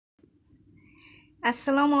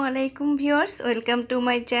আসসালামু আলাইকুম viewers, welcome to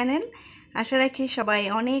my channel. আশা রাখি সবাই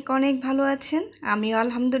অনেক অনেক ভালো আছেন। আমিও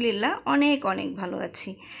আলহামদুলিল্লাহ অনেক অনেক ভালো আছি।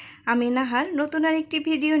 আমি নাহার নতুন আরেকটি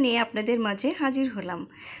ভিডিও নিয়ে আপনাদের মাঝে হাজির হলাম।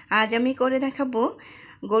 আজ আমি করে দেখাবো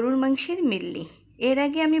গরুর মাংসের মিল্লি। এর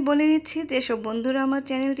আগে আমি বলে নিচ্ছি, যেসব বন্ধুরা আমার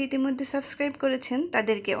চ্যানেলটি ইতিমধ্যে সাবস্ক্রাইব করেছেন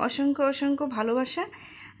তাদেরকে অসংখ্য অসংখ্য ভালোবাসা,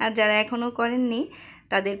 আর যারা এখনও করেননি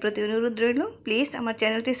তাদের প্রতি অনুরোধ রইল, প্লিজ আমার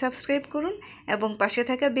চ্যানেলটি সাবস্ক্রাইব করুন এবং পাশে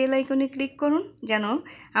থাকা বেল আইকনে ক্লিক করুন যেন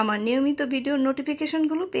আমার নিয়মিত ভিডিওর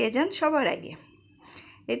নোটিফিকেশনগুলো পেয়ে যান সবার আগে।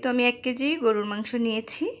 এই তো আমি 1 কেজি গরুর মাংস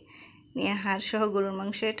নিয়েছি, নিয়ে হাড় সহ গরুর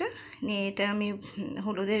মাংস এটা নিয়ে, এটা আমি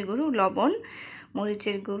হলুদের গুঁড়ো, লবণ,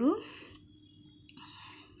 মরিচের গুঁড়ো,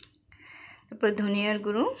 তারপর ধনিয়ার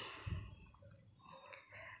গুঁড়ো,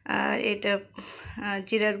 আর এটা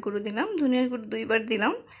জিরার গুঁড়ো দিলাম, ধনিয়ার গুঁড়ো 2বার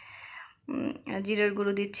দিলাম, জিরার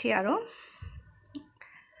গুঁড়ো দিচ্ছি আরও।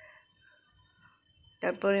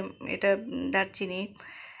 তারপরে এটা দারচিনি,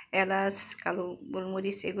 এলাচ, কালো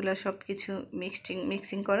গোলমরিচ, এগুলো সব কিছু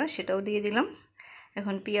মিক্সিং করা, সেটাও দিয়ে দিলাম।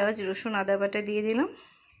 এখন পেঁয়াজ, রসুন, আদা বাটা দিয়ে দিলাম,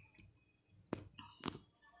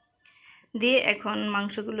 দিয়ে এখন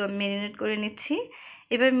মাংসগুলো আমি ম্যারিনেট করে নিচ্ছি।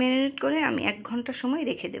 এবার ম্যারিনেট করে আমি 1 ঘন্টা সময়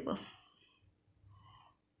রেখে দেব।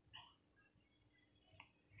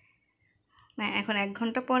 এখন 1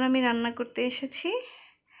 ঘন্টা পর আমি রান্না করতে এসেছি।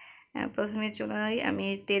 প্রথমে চুলায় আমি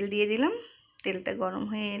তেল দিয়ে দিলাম। তেলটা গরম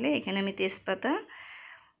হয়ে এলে এখানে আমি তেজপাতা,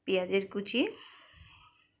 পেঁয়াজের কুচি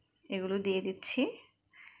এগুলো দিয়ে দিচ্ছি।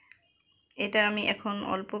 এটা আমি এখন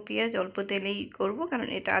অল্প পেঁয়াজ অল্প তেলেই করব, কারণ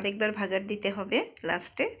এটা আরেকবার ভাগার দিতে হবে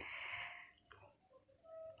লাস্টে।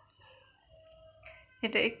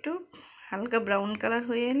 এটা একটু হালকা ব্রাউন কালার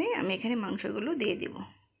হয়ে এলে আমি এখানে মাংসগুলো দিয়ে দিব।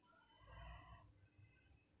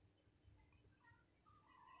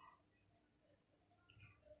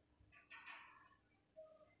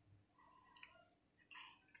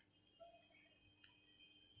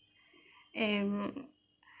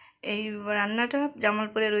 এই রান্নাটা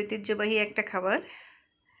জামালপুরের ঐতিহ্যবাহী একটা খাবার,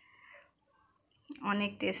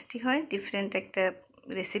 অনেক টেস্টি হয়, ডিফারেন্ট একটা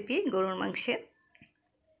রেসিপি গরুর মাংসের।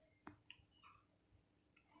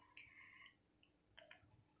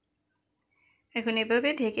 এখন এভাবে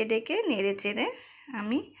ঢেকে ঢেকে নেড়ে চেড়ে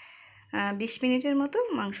আমি 20 মিনিটের মতো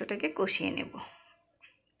মাংসটাকে কষিয়ে নেব।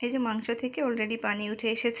 এই যে মাংস থেকে অলরেডি পানি উঠে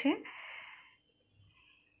এসেছে।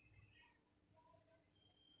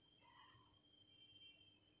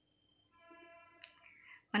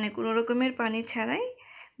 মানে কোনো রকমের পানি ছাড়াই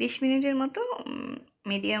 20 মিনিটের মতো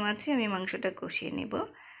মিডিয়াম আঁচে আমি মাংসটা কষিয়ে নেব।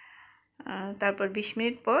 তারপর 20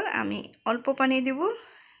 মিনিট পর আমি অল্প পানি দেব,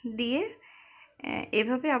 দিয়ে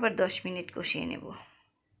এভাবে আবার 10 মিনিট কষিয়ে নেব।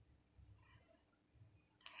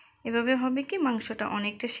 এভাবে হবে কি, মাংসটা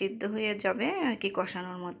অনেকটা সিদ্ধ হয়ে যাবে আর কি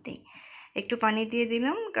কষানোর মধ্যেই। একটু পানি দিয়ে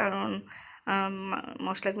দিলাম, কারণ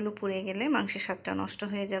মশলাগুলো পুড়ে গেলে মাংসের স্বাদটা নষ্ট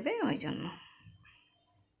হয়ে যাবে, ওই জন্য।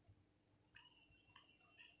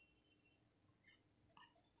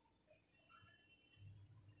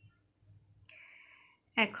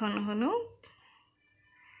 এখন হলো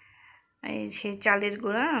এই সেই চালের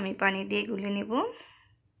গুঁড়া আমি পানি দিয়ে গুলে নেব।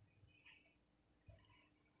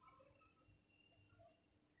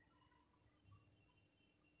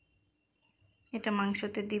 এটা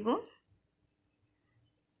মাংসতে দিব।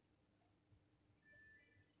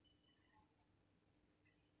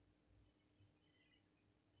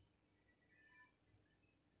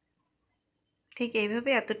 ঠিক এইভাবে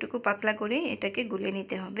এতটুকু পাতলা করে এটাকে গুলে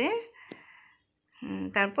নিতে হবে।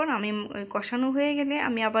 তারপর আমি কষানো হয়ে গেলে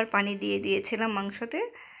আমি আবার পানি দিয়ে দিয়েছিলাম মাংসতে।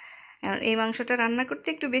 এই মাংসটা রান্না করতে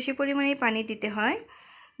একটু বেশি পরিমাণেই পানি দিতে হয়,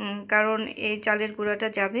 কারণ এই চালের গুঁড়াটা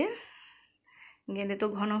যাবে, গেলে তো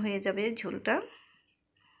ঘন হয়ে যাবে ঝোলটা।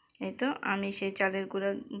 এই তো আমি সেই চালের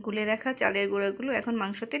গুঁড়া, গুলে রাখা চালের গুঁড়াগুলো এখন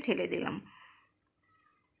মাংসতে ঢেলে দিলাম।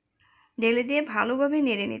 ঢেলে দিয়ে ভালোভাবে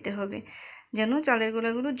নেড়ে নিতে হবে, যেন চালের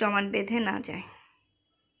গুঁড়াগুলো জমাট বেঁধে না যায়।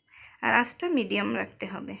 আর আঁচটা মিডিয়াম রাখতে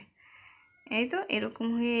হবে। এই তো এরকম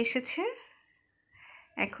হয়ে এসেছে।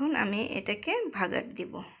 এখন আমি এটাকে ভাগার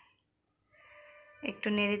দিব। একটু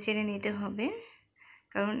নেড়ে চেড়ে নিতে হবে,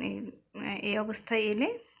 কারণ এই অবস্থায় এলে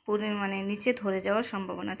পুরো মানে নিচে ধরে যাওয়ার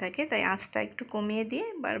সম্ভাবনা থাকে, তাই আঁচটা একটু কমিয়ে দিয়ে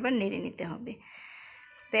বারবার নেড়ে নিতে হবে।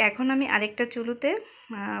 তো এখন আমি আরেকটা চুলোতে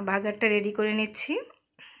ভাগারটা রেডি করে নিচ্ছি।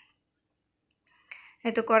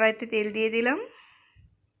 এই তো কড়াইতে তেল দিয়ে দিলাম।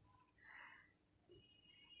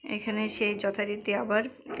 এখানে সেই যথারীতি আবার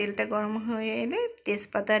তেলটা গরম হয়ে এলে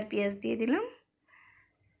তেজপাতা আর পেঁয়াজ দিয়ে দিলাম।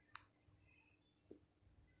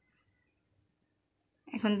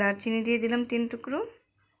 এখন দারচিনি দিয়ে দিলাম 3 টুকরো।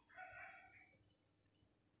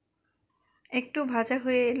 একটু ভাজা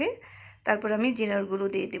হয়ে এলে তারপর আমি জিরার গুঁড়ো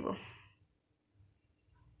দিয়ে দেব।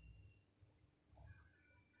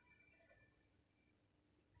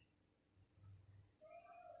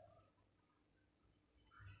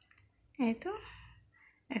 এই তো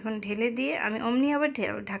এখন ঢেলে দিয়ে আমি অমনি আবার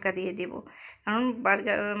ঢাকা দিয়ে দেব, কারণ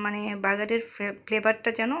বার্গার মানে বার্গারের ফ্লেভারটা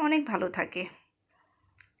যেন অনেক ভালো থাকে।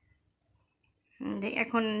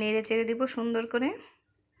 এখন নেড়ে চেড়ে দিব সুন্দর করে।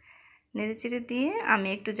 নেড়ে চেড়ে দিয়ে আমি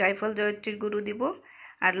একটু জায়ফল জয়ত্রীর গুঁড়ো দিব,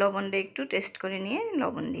 আর লবণটা একটু টেস্ট করে নিয়ে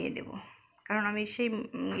লবণ দিয়ে দেব, কারণ আমি সেই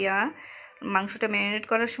মাংসটা ম্যারিনেট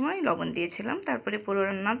করার সময় লবণ দিয়েছিলাম, তারপরে পুরো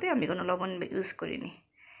রান্নাতে আমি কোনো লবণ ইউজ করিনি।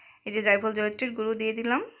 এই যে জায়ফল জয়ত্রীর গুঁড়ো দিয়ে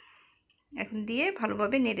দিলাম, এখন দিয়ে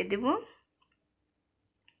ভালোভাবে নেড়ে দেব।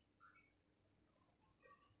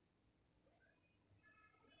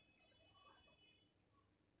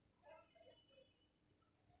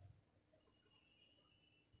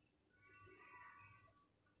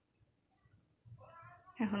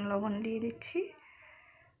 এখন লবণ দিয়ে দিচ্ছি,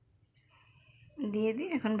 দিয়ে দিই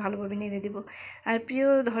এখন ভালোভাবে নেড়ে দেব। আর প্রিয়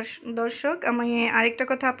দর্শক, আমি আরেকটা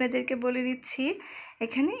কথা আপনাদেরকে বলে দিচ্ছি,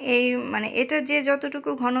 এখানে এই মানে এটা যে যতটুকু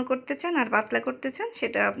ঘন করতে চান আর পাতলা করতে চান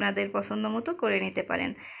সেটা আপনাদের পছন্দ মতো করে নিতে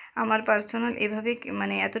পারেন। আমার পার্সোনাল এভাবে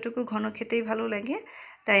মানে এতটুকু ঘন খেতেই ভালো লাগে,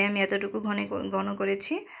 তাই আমি এতটুকু ঘন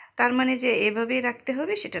করেছি। তার মানে যে এভাবেই রাখতে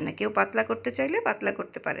হবে সেটা না, কেউ পাতলা করতে চাইলে পাতলা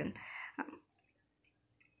করতে পারেন।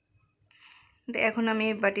 এখন আমি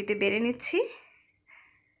বাটিতে বেড়ে নিচ্ছি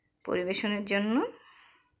পরিবেশনের জন্য।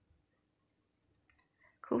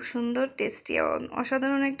 খুব সুন্দর টেস্টি,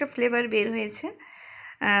 অসাধারণ একটা ফ্লেভার বের হয়েছে,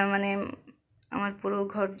 মানে আমার পুরো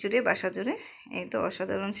ঘর জুড়ে বাসা জুড়ে। এই তো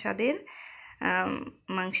অসাধারণ স্বাদের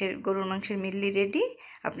গরুর মাংসের মিল্লি রেডি।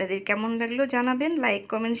 আপনাদের কেমন লাগলো জানাবেন, লাইক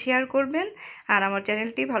কমেন্ট শেয়ার করবেন, আর আমার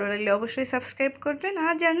চ্যানেলটি ভালো লাগলে অবশ্যই সাবস্ক্রাইব করবেন।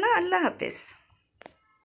 আর জান না, আল্লাহ হাফেজ।